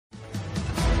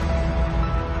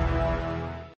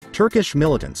Turkish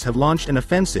militants have launched an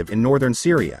offensive in northern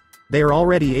Syria. They are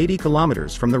already 80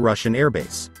 kilometers from the Russian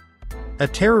airbase. A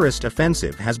terrorist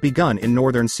offensive has begun in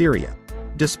northern Syria.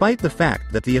 Despite the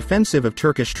fact that the offensive of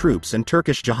Turkish troops and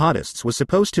Turkish jihadists was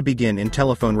supposed to begin in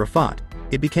Telephone Rafat,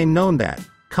 it became known that,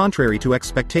 contrary to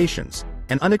expectations,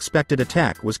 an unexpected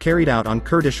attack was carried out on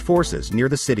Kurdish forces near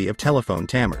the city of Telephone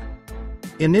Tamir.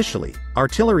 Initially,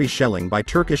 artillery shelling by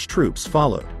Turkish troops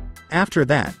followed. After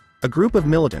that, a group of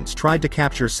militants tried to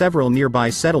capture several nearby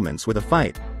settlements with a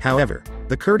fight. However,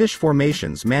 the Kurdish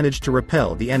formations managed to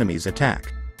repel the enemy's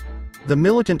attack. The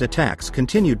militant attacks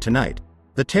continued tonight.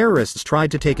 The terrorists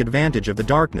tried to take advantage of the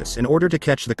darkness in order to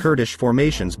catch the Kurdish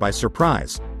formations by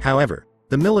surprise. However,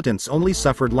 the militants only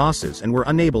suffered losses and were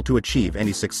unable to achieve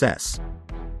any success.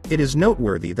 It is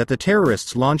noteworthy that the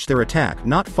terrorists launched their attack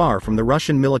not far from the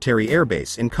Russian military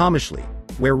airbase in Kamishli,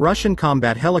 where Russian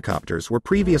combat helicopters were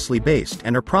previously based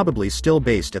and are probably still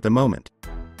based at the moment.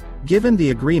 Given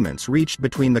the agreements reached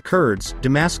between the Kurds,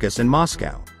 Damascus and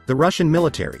Moscow, the Russian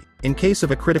military, in case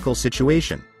of a critical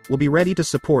situation, will be ready to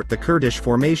support the Kurdish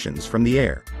formations from the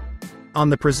air. On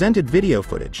the presented video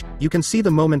footage, you can see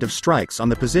the moment of strikes on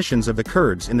the positions of the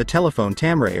Kurds in the Telephone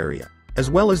Tamir area, as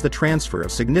well as the transfer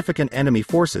of significant enemy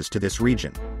forces to this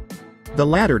region. The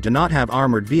latter do not have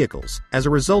armored vehicles, as a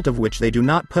result of which they do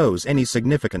not pose any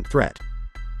significant threat.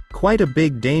 Quite a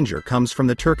big danger comes from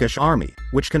the Turkish army,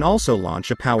 which can also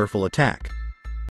launch a powerful attack.